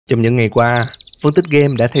Trong những ngày qua, Phân tích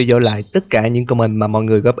game đã theo dõi lại tất cả những comment mà mọi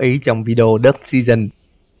người góp ý trong video Dark Season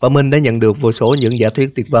và mình đã nhận được vô số những giả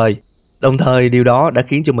thuyết tuyệt vời. Đồng thời điều đó đã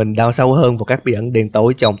khiến cho mình đào sâu hơn vào các bí ẩn đen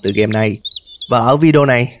tối trong tựa game này. Và ở video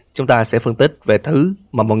này, chúng ta sẽ phân tích về thứ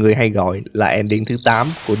mà mọi người hay gọi là ending thứ 8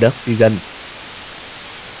 của Dark Season.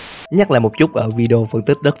 Nhắc lại một chút, ở video phân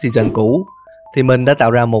tích Dark Season cũ thì mình đã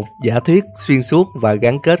tạo ra một giả thuyết xuyên suốt và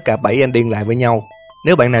gắn kết cả 7 ending lại với nhau.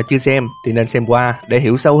 Nếu bạn nào chưa xem thì nên xem qua để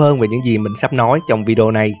hiểu sâu hơn về những gì mình sắp nói trong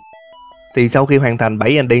video này. Thì sau khi hoàn thành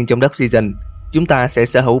 7 ending trong Dark Season, chúng ta sẽ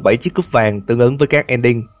sở hữu 7 chiếc cúp vàng tương ứng với các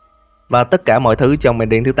ending. Và tất cả mọi thứ trong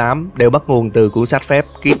ending thứ 8 đều bắt nguồn từ cuốn sách phép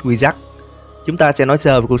Kid Wizard. Chúng ta sẽ nói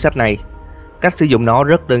sơ về cuốn sách này. Cách sử dụng nó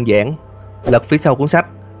rất đơn giản. Lật phía sau cuốn sách,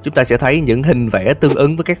 chúng ta sẽ thấy những hình vẽ tương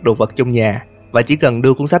ứng với các đồ vật trong nhà, và chỉ cần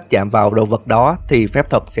đưa cuốn sách chạm vào đồ vật đó thì phép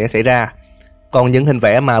thuật sẽ xảy ra. Còn những hình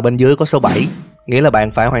vẽ mà bên dưới có số 7, nghĩa là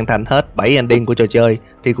bạn phải hoàn thành hết 7 ending của trò chơi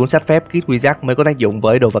thì cuốn sách phép Kid Wizard mới có tác dụng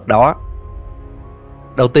với đồ vật đó.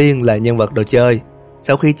 Đầu tiên là nhân vật đồ chơi.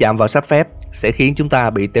 Sau khi chạm vào sách phép sẽ khiến chúng ta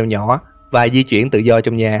bị teo nhỏ và di chuyển tự do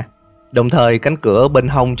trong nhà. Đồng thời cánh cửa bên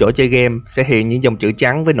hông chỗ chơi game sẽ hiện những dòng chữ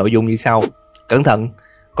trắng với nội dung như sau: cẩn thận,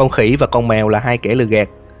 con khỉ và con mèo là hai kẻ lừa gạt.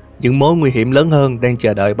 Những mối nguy hiểm lớn hơn đang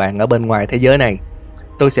chờ đợi bạn ở bên ngoài thế giới này.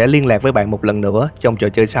 Tôi sẽ liên lạc với bạn một lần nữa trong trò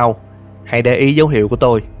chơi sau. Hãy để ý dấu hiệu của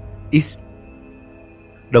tôi. X.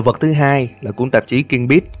 Đồ vật thứ hai là cuốn tạp chí Kinh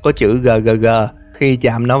có chữ GGG. Khi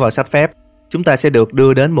chạm nó vào sách phép, chúng ta sẽ được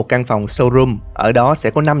đưa đến một căn phòng showroom. Ở đó sẽ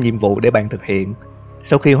có 5 nhiệm vụ để bạn thực hiện.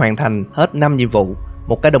 Sau khi hoàn thành hết 5 nhiệm vụ,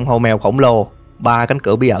 một cái đồng hồ mèo khổng lồ, 3 cánh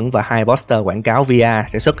cửa bí ẩn và 2 poster quảng cáo VR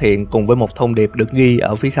sẽ xuất hiện cùng với một thông điệp được ghi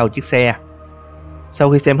ở phía sau chiếc xe.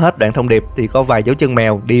 Sau khi xem hết đoạn thông điệp thì có vài dấu chân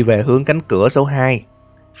mèo đi về hướng cánh cửa số 2.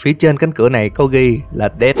 Phía trên cánh cửa này có ghi là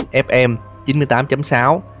Dead FM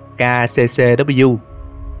 98.6 KCCW.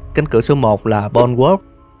 Cánh cửa số 1 là Bonworth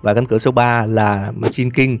và cánh cửa số 3 là Machine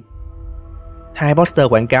King. 2 poster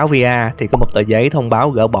quảng cáo VR thì có một tờ giấy thông báo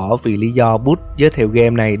gỡ bỏ vì lý do bút giới thiệu game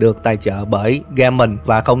này được tài trợ bởi Gammon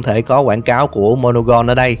và không thể có quảng cáo của Monogon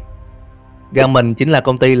ở đây. Gammon chính là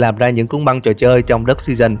công ty làm ra những cuốn băng trò chơi trong Dark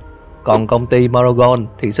Season, còn công ty Monogon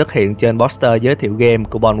thì xuất hiện trên poster giới thiệu game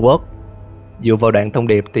của Bonworth. Dựa vào đoạn thông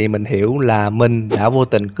điệp thì mình hiểu là Minh đã vô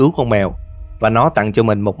tình cứu con mèo và nó tặng cho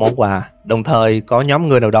mình một món quà, đồng thời có nhóm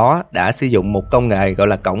người nào đó đã sử dụng một công nghệ gọi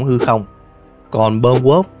là cổng hư không. Còn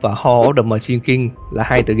Bonworth và Hall of the Machine King là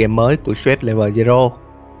hai tựa game mới của Stress Level Zero.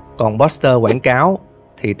 Còn poster quảng cáo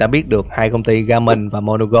thì ta biết được hai công ty Gammon và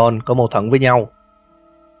Monogon có mâu thuẫn với nhau.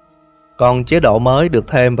 Còn chế độ mới được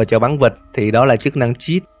thêm vào trò bắn vịt thì đó là chức năng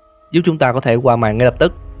cheat, giúp chúng ta có thể qua màn ngay lập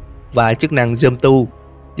tức, và chức năng Zoom to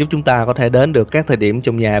giúp chúng ta có thể đến được các thời điểm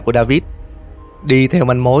trong nhà của David. Đi theo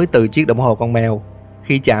manh mối từ chiếc đồng hồ con mèo,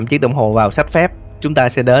 khi chạm chiếc đồng hồ vào sách phép, chúng ta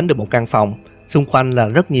sẽ đến được một căn phòng, xung quanh là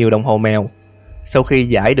rất nhiều đồng hồ mèo. Sau khi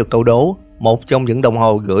giải được câu đố, một trong những đồng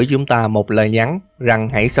hồ gửi chúng ta một lời nhắn rằng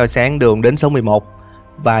hãy soi sáng đường đến số 11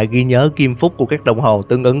 và ghi nhớ kim phúc của các đồng hồ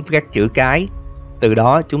tương ứng với các chữ cái. Từ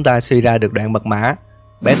đó chúng ta suy ra được đoạn mật mã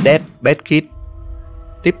Bad Dad, Bad Kid.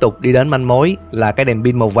 Tiếp tục đi đến manh mối là cái đèn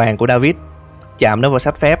pin màu vàng của David. Chạm nó vào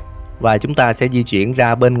sách phép và chúng ta sẽ di chuyển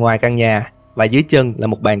ra bên ngoài căn nhà, và dưới chân là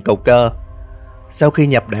một bàn cầu cơ. Sau khi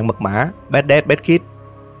nhập đoạn mật mã Bad Dad, Bad Kid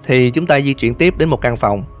thì chúng ta di chuyển tiếp đến một căn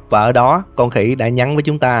phòng, và ở đó con khỉ đã nhắn với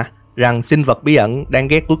chúng ta rằng sinh vật bí ẩn đáng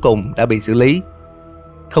ghét cuối cùng đã bị xử lý.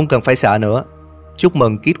 Không cần phải sợ nữa. Chúc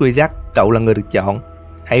mừng Kid Wizard, cậu là người được chọn.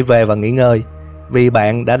 Hãy về và nghỉ ngơi, vì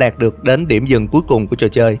bạn đã đạt được đến điểm dừng cuối cùng của trò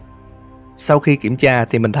chơi. Sau khi kiểm tra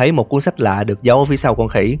thì mình thấy một cuốn sách lạ được giấu ở phía sau con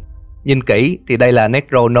khỉ. Nhìn kỹ thì đây là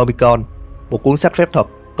Necronomicon, một cuốn sách phép thuật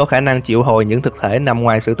có khả năng triệu hồi những thực thể nằm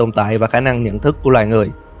ngoài sự tồn tại và khả năng nhận thức của loài người.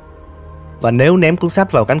 Và nếu ném cuốn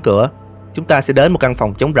sách vào cánh cửa, chúng ta sẽ đến một căn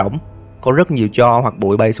phòng trống rỗng, có rất nhiều tro hoặc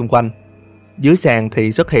bụi bay xung quanh. Dưới sàn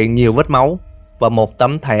thì xuất hiện nhiều vết máu và một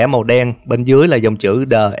tấm thẻ màu đen, bên dưới là dòng chữ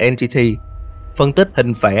The Entity. Phân tích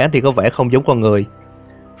hình vẽ thì có vẻ không giống con người.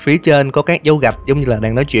 Phía trên có các dấu gạch giống như là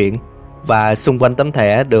đang nói chuyện, và xung quanh tấm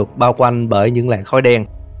thẻ được bao quanh bởi những làn khói đen.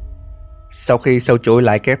 Sau khi sâu chuỗi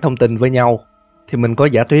lại các thông tin với nhau thì mình có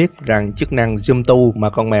giả thuyết rằng chức năng Zoom to mà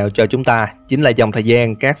con mèo cho chúng ta chính là dòng thời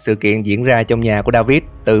gian các sự kiện diễn ra trong nhà của David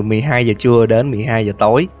từ 12 giờ trưa đến 12 giờ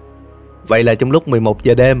tối. Vậy là trong lúc 11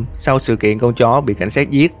 giờ đêm, sau sự kiện con chó bị cảnh sát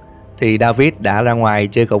giết, thì David đã ra ngoài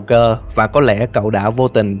chơi cầu cơ, và có lẽ cậu đã vô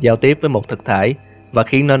tình giao tiếp với một thực thể và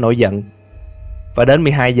khiến nó nổi giận. Và đến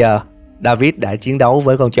 12 giờ, David đã chiến đấu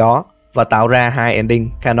với con chó và tạo ra hai ending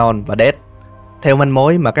Canon và Dead. Theo manh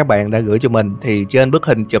mối mà các bạn đã gửi cho mình thì trên bức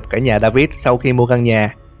hình chụp cả nhà David sau khi mua căn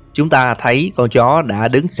nhà, chúng ta thấy con chó đã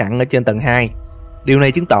đứng sẵn ở trên tầng 2. Điều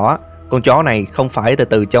này chứng tỏ con chó này không phải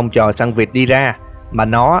từ trong trò săn vịt đi ra, mà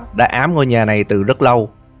nó đã ám ngôi nhà này từ rất lâu.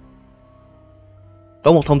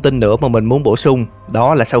 Có một thông tin nữa mà mình muốn bổ sung,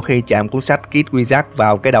 đó là sau khi chạm cuốn sách Kid Wizard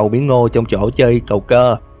vào cái đầu miếng ngô trong chỗ chơi cầu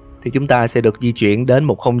cơ thì chúng ta sẽ được di chuyển đến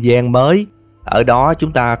một không gian mới. Ở đó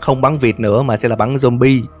chúng ta không bắn vịt nữa mà sẽ là bắn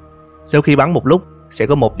zombie. Sau khi bắn một lúc sẽ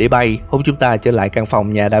có một đĩa bay hút chúng ta trở lại căn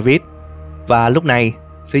phòng nhà David. Và lúc này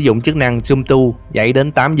sử dụng chức năng zoom to nhảy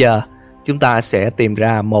đến 8 giờ, chúng ta sẽ tìm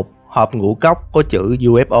ra một hộp ngũ cốc có chữ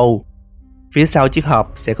UFO. Phía sau chiếc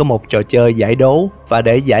hộp sẽ có một trò chơi giải đố, và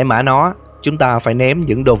để giải mã nó, chúng ta phải ném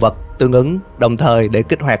những đồ vật tương ứng. Đồng thời để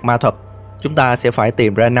kích hoạt ma thuật, chúng ta sẽ phải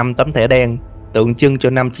tìm ra 5 tấm thẻ đen tượng trưng cho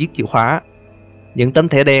 5 chiếc chìa khóa. Những tấm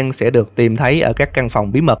thẻ đen sẽ được tìm thấy ở các căn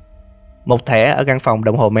phòng bí mật. Một thẻ ở căn phòng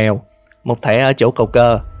đồng hồ mèo, một thẻ ở chỗ cầu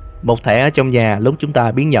cơ, một thẻ ở trong nhà lúc chúng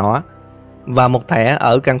ta biến nhỏ, và một thẻ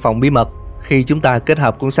ở căn phòng bí mật khi chúng ta kết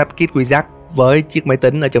hợp cuốn sách Kid Wizard với chiếc máy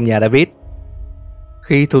tính ở trong nhà David.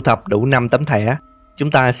 Khi thu thập đủ 5 tấm thẻ,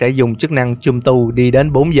 chúng ta sẽ dùng chức năng zoom to đi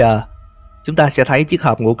đến 4 giờ. Chúng ta sẽ thấy chiếc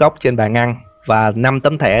hộp ngũ cốc trên bàn ăn và 5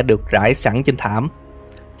 tấm thẻ được rải sẵn trên thảm.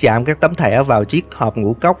 Chạm các tấm thẻ vào chiếc hộp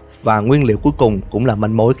ngũ cốc và nguyên liệu cuối cùng cũng là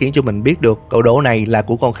manh mối khiến cho mình biết được câu đố này là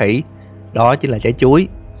của con khỉ, đó chính là trái chuối.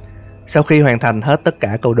 Sau khi hoàn thành hết tất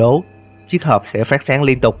cả câu đố, chiếc hộp sẽ phát sáng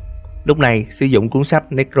liên tục. Lúc này sử dụng cuốn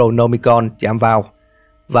sách Necronomicon chạm vào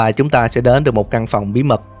và chúng ta sẽ đến được một căn phòng bí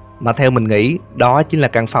mật mà theo mình nghĩ đó chính là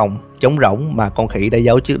căn phòng trống rỗng mà con khỉ đã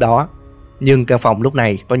giấu trước đó. Nhưng căn phòng lúc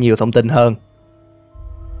này có nhiều thông tin hơn.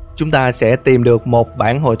 Chúng ta sẽ tìm được một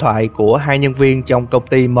bản hội thoại của 2 nhân viên trong công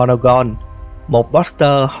ty Monogon, một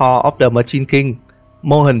poster Hall of the Machine King,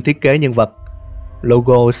 mô hình thiết kế nhân vật,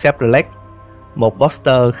 logo Chevrolet, một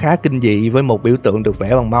poster khá kinh dị với một biểu tượng được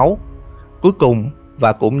vẽ bằng máu. Cuối cùng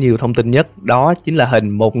và cũng nhiều thông tin nhất, đó chính là hình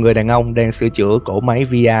một người đàn ông đang sửa chữa cỗ máy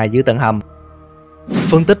VR dưới tầng hầm.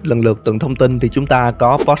 Phân tích lần lượt từng thông tin thì chúng ta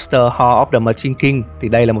có poster Hall of the Machine King, thì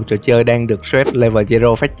đây là một trò chơi đang được Shred Level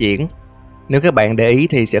Zero phát triển. Nếu các bạn để ý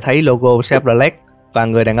thì sẽ thấy logo Chevrolet và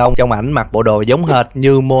người đàn ông trong ảnh mặc bộ đồ giống hệt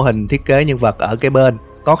như mô hình thiết kế nhân vật ở kế bên.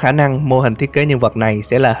 Có khả năng mô hình thiết kế nhân vật này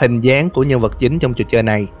sẽ là hình dáng của nhân vật chính trong trò chơi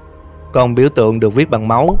này. Còn biểu tượng được viết bằng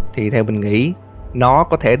máu thì theo mình nghĩ nó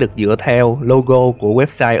có thể được dựa theo logo của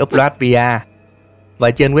website Upload VR.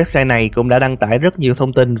 Và trên website này cũng đã đăng tải rất nhiều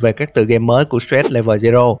thông tin về các tựa game mới của Shred Level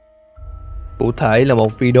Zero. Cụ thể là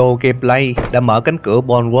một video gameplay đã mở cánh cửa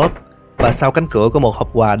Ballworld và sau cánh cửa có một hộp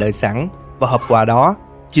quà đợi sẵn, và hộp quà đó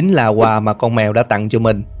chính là quà mà con mèo đã tặng cho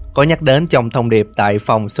mình, có nhắc đến trong thông điệp tại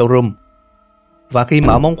phòng showroom. Và khi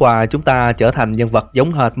mở món quà, chúng ta trở thành nhân vật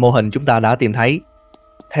giống hệt mô hình chúng ta đã tìm thấy.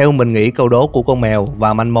 Theo mình nghĩ câu đố của con mèo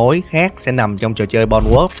và manh mối khác sẽ nằm trong trò chơi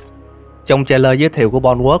Ballworld. Trong trailer giới thiệu của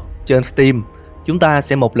Ballworld trên Steam, chúng ta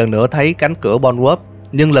sẽ một lần nữa thấy cánh cửa Ballworld,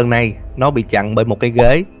 nhưng lần này nó bị chặn bởi một cái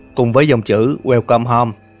ghế cùng với dòng chữ Welcome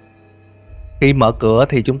Home. Khi mở cửa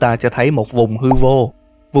thì chúng ta sẽ thấy một vùng hư vô.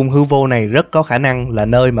 Vùng hư vô này rất có khả năng là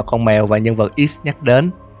nơi mà con mèo và nhân vật X nhắc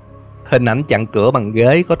đến. Hình ảnh chặn cửa bằng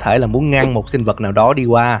ghế có thể là muốn ngăn một sinh vật nào đó đi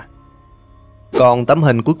qua. Còn tấm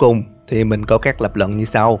hình cuối cùng thì mình có các lập luận như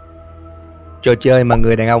sau. Trò chơi mà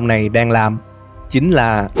người đàn ông này đang làm chính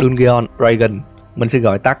là Dungeons Dragon, mình sẽ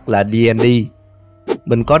gọi tắt là D&D.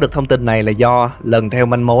 Mình có được thông tin này là do lần theo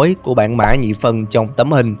manh mối của bản mã nhị phân trong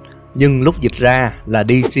tấm hình, nhưng lúc dịch ra là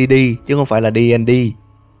DCD chứ không phải là D&D.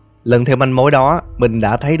 Lần theo manh mối đó, mình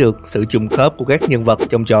đã thấy được sự trùng khớp của các nhân vật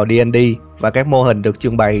trong trò D&D và các mô hình được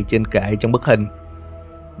trưng bày trên kệ trong bức hình.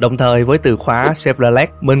 Đồng thời với từ khóa Chevrolet,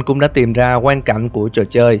 mình cũng đã tìm ra quan cảnh của trò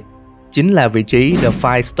chơi. Chính là vị trí The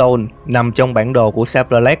Firestone nằm trong bản đồ của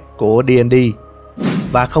Chevrolet của D&D.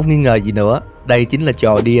 Và không nghi ngờ gì nữa, đây chính là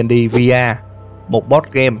trò D&D VR, một board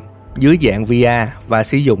game dưới dạng VR và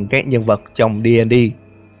sử dụng các nhân vật trong D&D.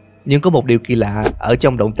 Nhưng có một điều kỳ lạ ở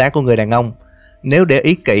trong động tác của người đàn ông. Nếu để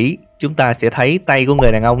ý kỹ, chúng ta sẽ thấy tay của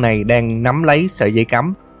người đàn ông này đang nắm lấy sợi dây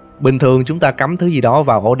cắm. Bình thường chúng ta cắm thứ gì đó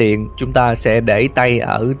vào ổ điện, chúng ta sẽ để tay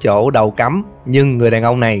ở chỗ đầu cắm, nhưng người đàn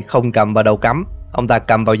ông này không cầm vào đầu cắm, ông ta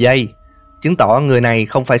cầm vào dây, chứng tỏ người này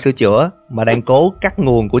không phải sửa chữa mà đang cố cắt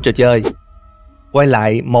nguồn của trò chơi. Quay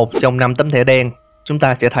lại một trong 5 tấm thẻ đen, chúng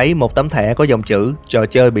ta sẽ thấy một tấm thẻ có dòng chữ trò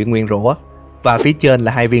chơi bị nguyền rủa và phía trên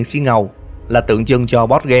là 2 viên xí ngầu, là tượng trưng cho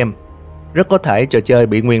board game. Rất có thể trò chơi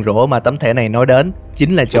bị nguyền rủa mà tấm thẻ này nói đến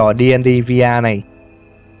chính là trò D&D VR này.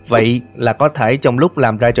 Vậy là có thể trong lúc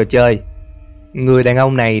làm ra trò chơi, người đàn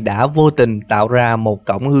ông này đã vô tình tạo ra một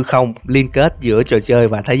cổng hư không liên kết giữa trò chơi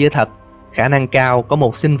và thế giới thật. Khả năng cao có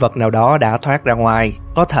một sinh vật nào đó đã thoát ra ngoài.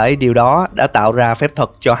 Có thể điều đó đã tạo ra phép thuật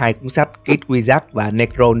cho 2 cuốn sách Kid Wizard và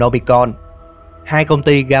Necronomicon. 2 công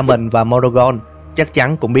ty Gammon và Monogon chắc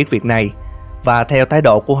chắn cũng biết việc này, và theo thái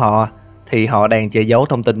độ của họ thì họ đang che giấu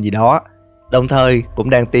thông tin gì đó. đồng thời cũng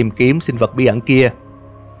đang tìm kiếm sinh vật bí ẩn kia.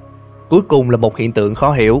 Cuối cùng là một hiện tượng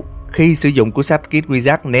khó hiểu. Khi sử dụng cuốn sách Kit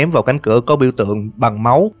Wizard ném vào cánh cửa có biểu tượng bằng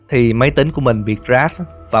máu thì máy tính của mình bị crash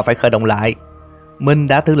và phải khởi động lại. Mình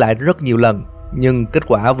đã thử lại rất nhiều lần nhưng kết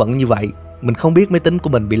quả vẫn như vậy. Mình không biết máy tính của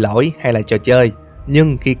mình bị lỗi hay là trò chơi,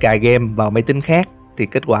 nhưng khi cài game vào máy tính khác thì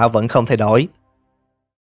kết quả vẫn không thay đổi.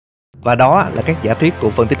 Và đó là các giả thuyết của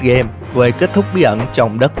phân tích game về kết thúc bí ẩn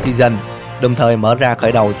trong Đất Season, đồng thời mở ra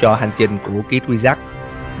khởi đầu cho hành trình của Kit Wizard.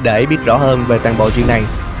 Để biết rõ hơn về toàn bộ chuyện này,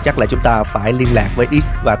 chắc là chúng ta phải liên lạc với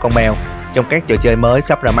X và con mèo trong các trò chơi mới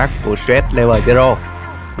sắp ra mắt của Stress Level Zero.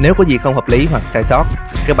 Nếu có gì không hợp lý hoặc sai sót,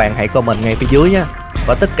 các bạn hãy comment ngay phía dưới nhé.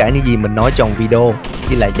 Và tất cả những gì mình nói trong video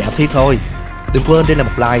chỉ là giả thuyết thôi. Đừng quên để lại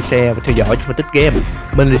một like, share và theo dõi cho phân tích game.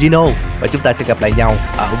 Mình là Gino và chúng ta sẽ gặp lại nhau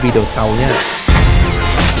ở video sau nhé.